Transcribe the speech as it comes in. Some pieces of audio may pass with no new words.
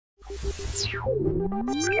Fruit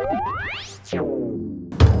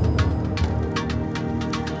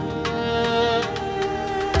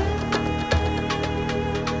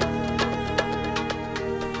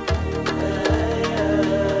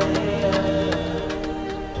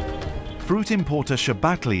importer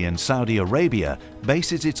Sharbatly in Saudi Arabia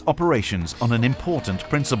bases its operations on an important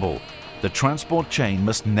principle: the transport chain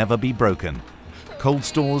must never be broken. Cold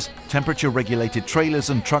stores, temperature-regulated trailers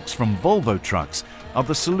and trucks from Volvo Trucks are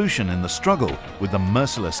the solution in the struggle with the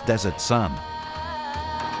merciless desert sun.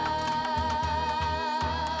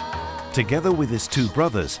 Together with his two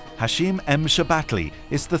brothers, Hashim M. Sharbatly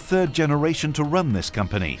is the third generation to run this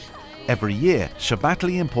company. Every year,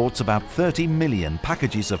 Sharbatly imports about 30 million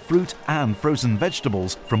packages of fruit and frozen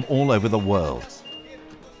vegetables from all over the world.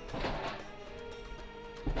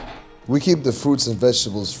 We keep the fruits and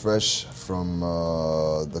vegetables fresh from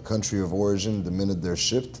the country of origin the minute they're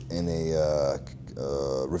shipped in a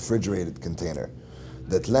refrigerated container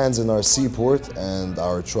that lands in our seaport, and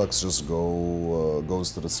our trucks just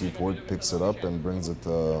goes to the seaport, picks it up and brings it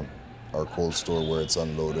to our cold store where it's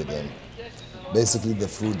unloaded. And basically the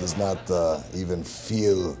fruit does not even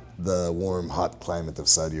feel the warm, hot climate of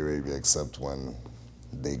Saudi Arabia except when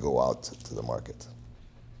they go out to the market.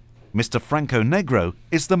 Mr. Franco Negro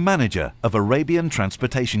is the manager of Arabian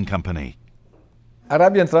Transportation Company.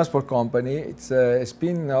 Arabian Transport Company, it's a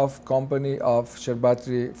spin-off company of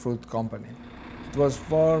Sharbatly Fruit Company. It was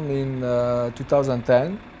formed in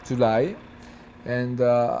 2010, July, and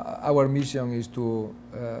our mission is to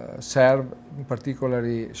serve,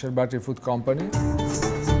 particularly Sharbatly Fruit Company.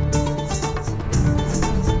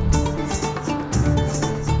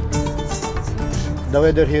 The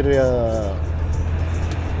weather here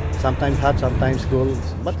sometimes hot, sometimes cool,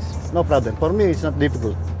 but no problem. For me, it's not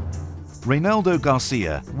difficult. Reynaldo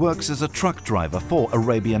Garcia works as a truck driver for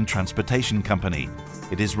Arabian Transportation Company.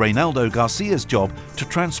 It is Reynaldo Garcia's job to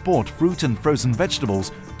transport fruit and frozen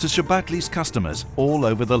vegetables to Sharbatly's customers all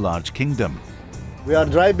over the large kingdom. We are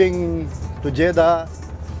driving to Jeddah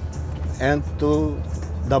and to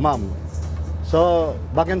Dammam. So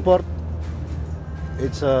back and forth,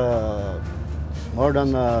 it's more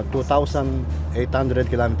than 2,800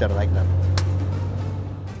 kilometers like that.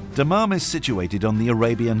 Dammam is situated on the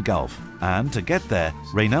Arabian Gulf, and to get there,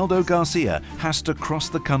 Reynaldo Garcia has to cross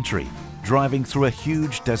the country, driving through a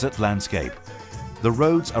huge desert landscape. The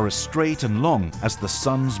roads are as straight and long as the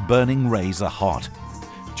sun's burning rays are hot.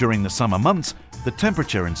 During the summer months, the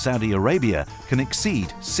temperature in Saudi Arabia can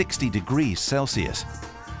exceed 60 degrees Celsius.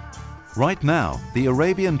 Right now, the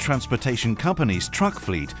Arabian Transportation Company's truck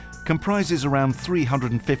fleet comprises around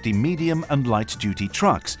 350 medium and light-duty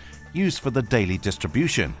trucks used for the daily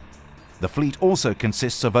distribution. The fleet also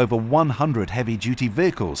consists of over 100 heavy-duty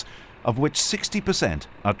vehicles, of which 60%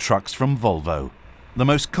 are trucks from Volvo. The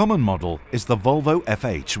most common model is the Volvo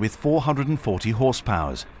FH with 440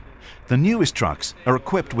 horsepower. The newest trucks are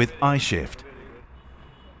equipped with I-shift.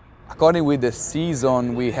 According with the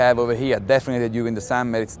season we have over here, definitely during the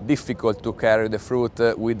summer it's difficult to carry the fruit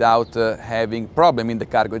without having problem in the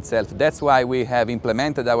cargo itself. That's why we have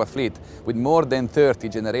implemented our fleet with more than 30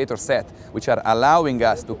 generator set, which are allowing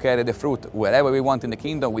us to carry the fruit wherever we want in the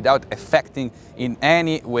kingdom without affecting in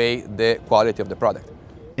any way the quality of the product.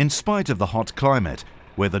 In spite of the hot climate,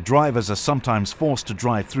 where the drivers are sometimes forced to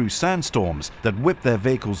drive through sandstorms that whip their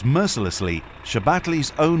vehicles mercilessly,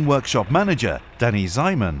 Sharbatly's own workshop manager, Danny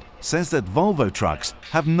Zayman, says that Volvo Trucks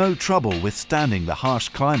have no trouble withstanding the harsh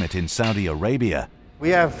climate in Saudi Arabia. We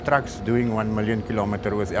have trucks doing 1 million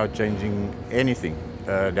kilometers without changing anything.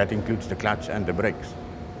 That includes the clutch and the brakes.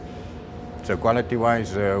 So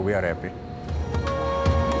quality-wise, we are happy.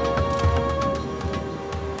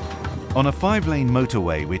 On a 5-lane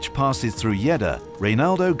motorway which passes through Jeddah,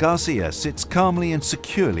 Reynaldo Garcia sits calmly and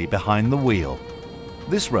securely behind the wheel.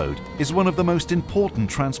 This road is one of the most important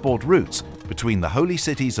transport routes between the holy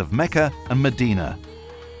cities of Mecca and Medina.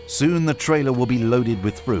 Soon the trailer will be loaded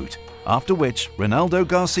with fruit, after which Reynaldo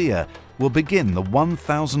Garcia will begin the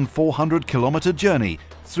 1,400-kilometer journey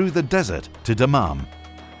through the desert to Dammam.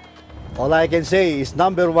 All I can say is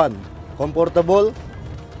number one, comfortable,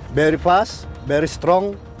 very fast, very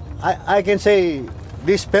strong. I can say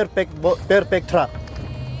this perfect truck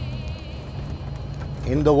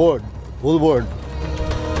in the world, whole world.